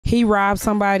he robbed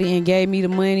somebody and gave me the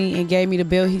money and gave me the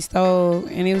bill he stole,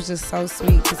 and it was just so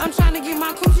sweet. I'm trying to get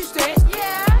my coochie stretched.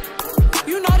 Yeah.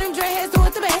 You know them dreadheads do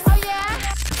it the best. Oh yeah.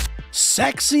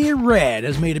 Sexyy Red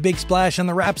has made a big splash on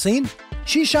the rap scene.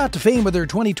 She shot to fame with her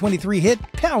 2023 hit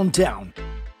Pound Town.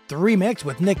 The remix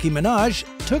with Nicki Minaj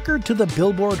took her to the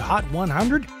Billboard Hot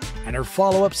 100, and her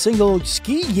follow-up single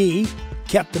SkeeYee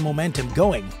kept the momentum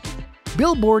going.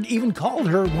 Billboard even called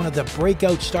her one of the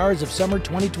breakout stars of summer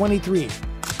 2023.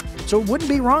 So it wouldn't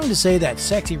be wrong to say that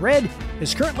Sexyy Red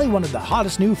is currently one of the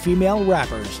hottest new female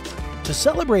rappers. To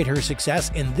celebrate her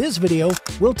success in this video,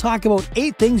 we'll talk about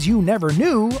 8 things you never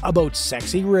knew about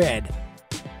Sexyy Red.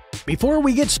 Before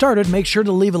we get started, make sure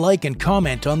to leave a like and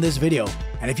comment on this video.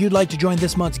 And if you'd like to join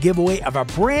this month's giveaway of a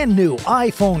brand new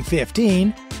iPhone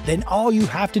 15, then all you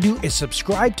have to do is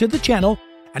subscribe to the channel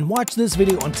and watch this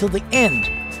video until the end.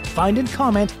 Find and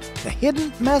comment the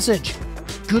hidden message.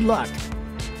 Good luck.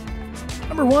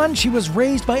 Number 1, she was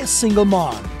raised by a single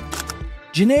mom.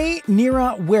 Janae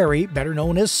Nira Wary, better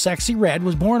known as Sexyy Red,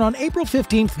 was born on April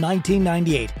 15,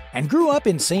 1998, and grew up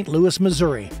in St. Louis,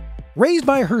 Missouri. Raised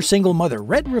by her single mother,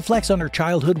 Red reflects on her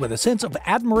childhood with a sense of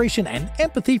admiration and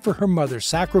empathy for her mother's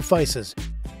sacrifices.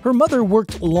 Her mother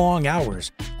worked long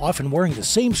hours, often wearing the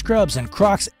same scrubs and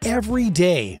Crocs every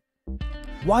day.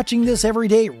 Watching this every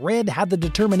day, Red had the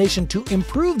determination to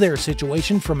improve their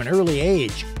situation from an early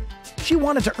age. She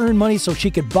wanted to earn money so she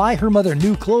could buy her mother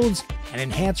new clothes and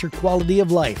enhance her quality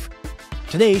of life.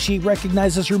 Today, she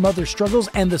recognizes her mother's struggles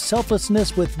and the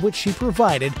selflessness with which she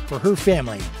provided for her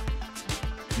family.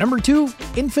 Number 2,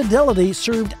 infidelity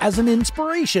served as an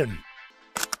inspiration.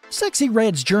 Sexyy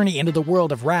Red's journey into the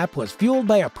world of rap was fueled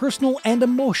by a personal and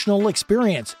emotional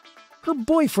experience. Her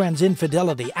boyfriend's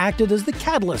infidelity acted as the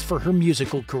catalyst for her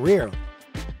musical career.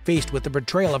 Faced with the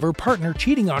betrayal of her partner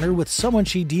cheating on her with someone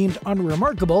she deemed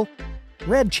unremarkable,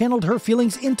 Red channeled her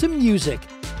feelings into music.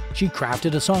 She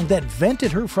crafted a song that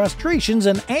vented her frustrations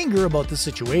and anger about the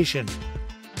situation.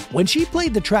 When she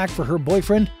played the track for her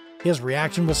boyfriend, his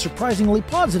reaction was surprisingly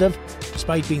positive,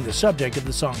 despite being the subject of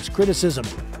the song's criticism.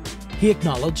 He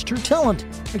acknowledged her talent,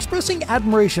 expressing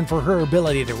admiration for her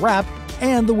ability to rap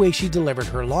and the way she delivered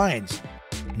her lines.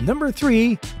 Number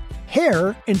 3,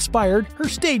 hair inspired her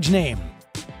stage name.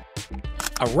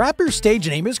 A rapper's stage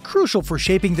name is crucial for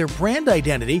shaping their brand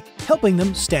identity, helping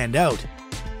them stand out.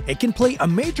 It can play a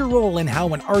major role in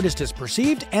how an artist is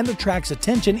perceived and attracts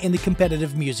attention in the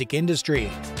competitive music industry.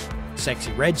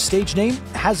 Sexyy Red's stage name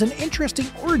has an interesting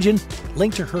origin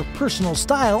linked to her personal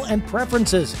style and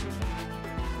preferences.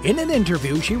 In an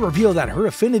interview, she revealed that her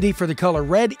affinity for the color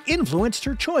red influenced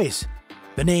her choice.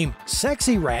 The name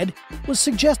Sexyy Red was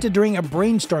suggested during a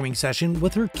brainstorming session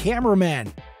with her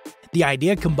cameraman. The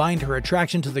idea combined her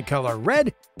attraction to the color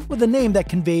red with a name that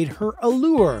conveyed her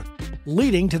allure,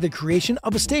 leading to the creation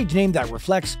of a stage name that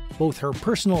reflects both her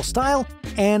personal style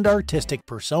and artistic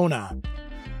persona.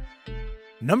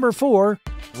 Number 4,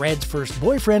 Red's first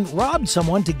boyfriend robbed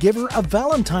someone to give her a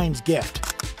Valentine's gift.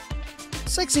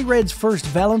 Sexyy Red's first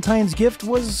Valentine's gift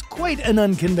was quite an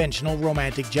unconventional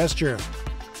romantic gesture.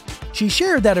 She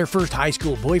shared that her first high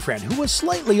school boyfriend, who was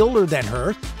slightly older than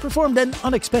her, performed an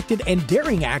unexpected and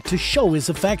daring act to show his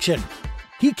affection.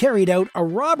 He carried out a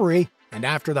robbery, and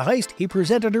after the heist, he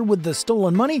presented her with the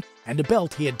stolen money and a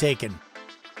belt he had taken.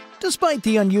 Despite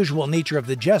the unusual nature of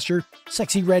the gesture,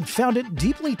 Sexyy Red found it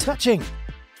deeply touching.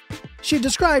 She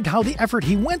described how the effort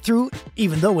he went through,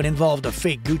 even though it involved a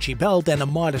fake Gucci belt and a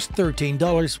modest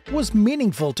 $13, was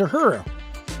meaningful to her.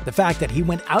 The fact that he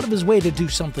went out of his way to do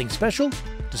something special,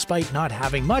 despite not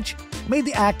having much, made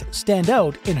the act stand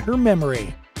out in her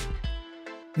memory.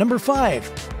 Number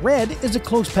 5, Red is a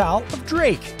close pal of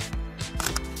Drake.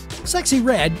 Sexyy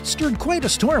Red stirred quite a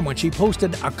storm when she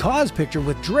posted a cause picture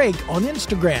with Drake on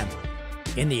Instagram.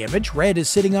 In the image, Red is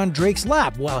sitting on Drake's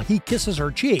lap while he kisses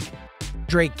her cheek.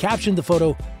 Drake captioned the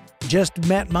photo, "Just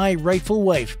met my rightful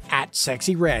wife,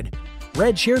 @Sexyy Red."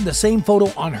 Red shared the same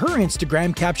photo on her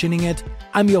Instagram, captioning it,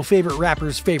 "I'm your favorite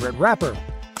rapper's favorite rapper."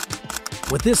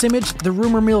 With this image, the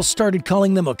rumor mill started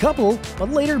calling them a couple,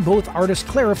 but later both artists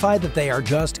clarified that they are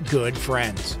just good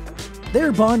friends.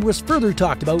 Their bond was further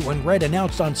talked about when Red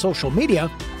announced on social media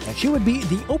that she would be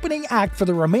the opening act for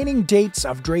the remaining dates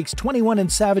of Drake's 21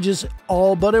 Savage's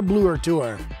All But a Bluer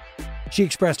tour. She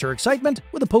expressed her excitement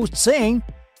with a post saying,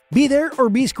 "Be there or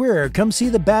be square, come see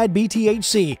the bad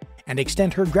BTHC," and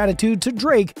extend her gratitude to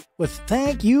Drake with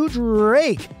 "Thank you,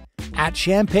 Drake,"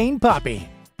 @Champagne Poppy.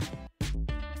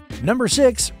 Number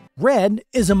 6, Red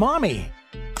is a mommy.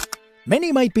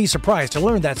 Many might be surprised to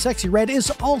learn that Sexyy Red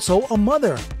is also a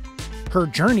mother. Her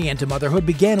journey into motherhood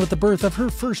began with the birth of her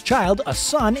first child, a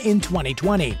son, in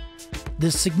 2020.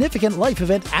 This significant life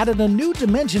event added a new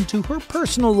dimension to her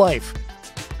personal life.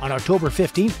 On October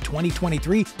 15,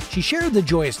 2023, she shared the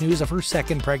joyous news of her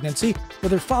second pregnancy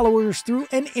with her followers through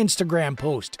an Instagram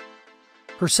post.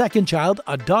 Her second child,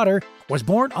 a daughter, was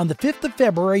born on the 5th of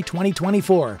February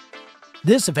 2024.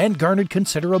 This event garnered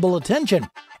considerable attention,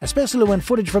 especially when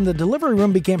footage from the delivery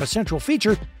room became a central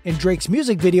feature in Drake's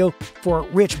music video for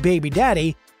Rich Baby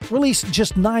Daddy, released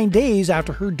just 9 days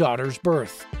after her daughter's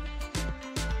birth.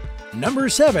 Number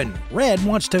 7. Red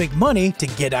wants to make money to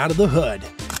get out of the hood.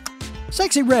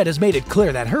 Sexyy Red has made it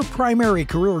clear that her primary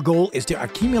career goal is to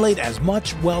accumulate as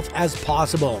much wealth as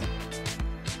possible.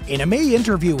 In a May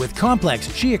interview with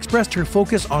Complex, she expressed her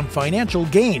focus on financial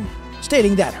gain,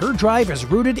 stating that her drive is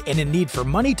rooted in a need for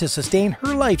money to sustain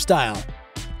her lifestyle.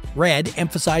 Red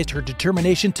emphasized her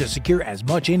determination to secure as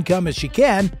much income as she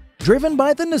can, driven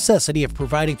by the necessity of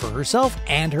providing for herself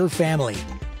and her family.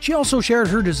 She also shared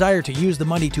her desire to use the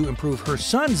money to improve her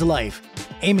son's life,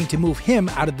 aiming to move him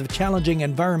out of the challenging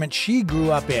environment she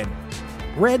grew up in.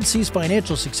 Red sees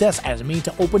financial success as a means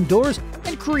to open doors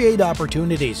and create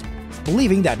opportunities,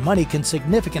 believing that money can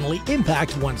significantly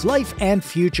impact one's life and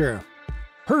future.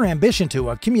 Her ambition to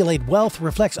accumulate wealth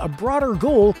reflects a broader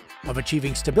goal of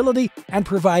achieving stability and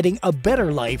providing a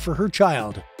better life for her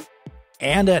child.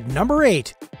 And at number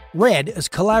 8, Red is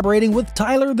collaborating with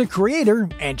Tyler, the Creator,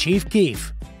 and Chief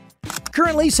Keef.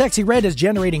 Currently, Sexyy Red is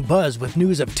generating buzz with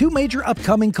news of 2 major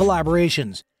upcoming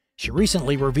collaborations. She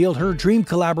recently revealed her dream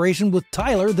collaboration with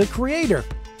Tyler, the Creator,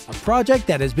 a project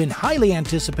that has been highly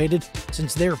anticipated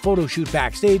since their photo shoot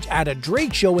backstage at a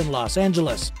Drake show in Los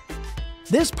Angeles.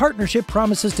 This partnership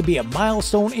promises to be a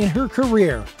milestone in her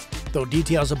career, though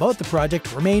details about the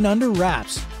project remain under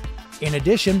wraps. In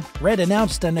addition, Red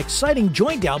announced an exciting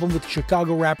joint album with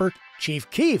Chicago rapper Chief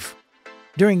Keef.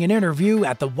 During an interview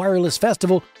at the Wireless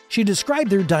Festival, she described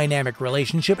their dynamic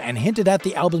relationship and hinted at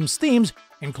the album's themes,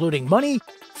 including money,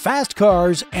 fast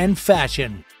cars, and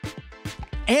fashion.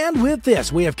 And with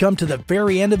this, we have come to the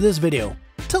very end of this video.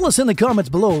 Tell us in the comments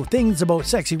below things about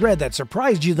Sexyy Red that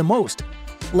surprised you the most.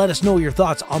 Let us know your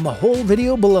thoughts on the whole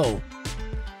video below.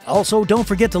 Also, don't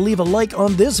forget to leave a like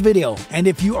on this video, and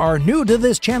if you are new to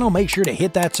this channel, make sure to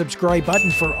hit that subscribe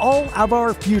button for all of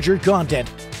our future content.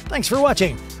 Thanks for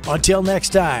watching. Until next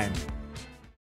time.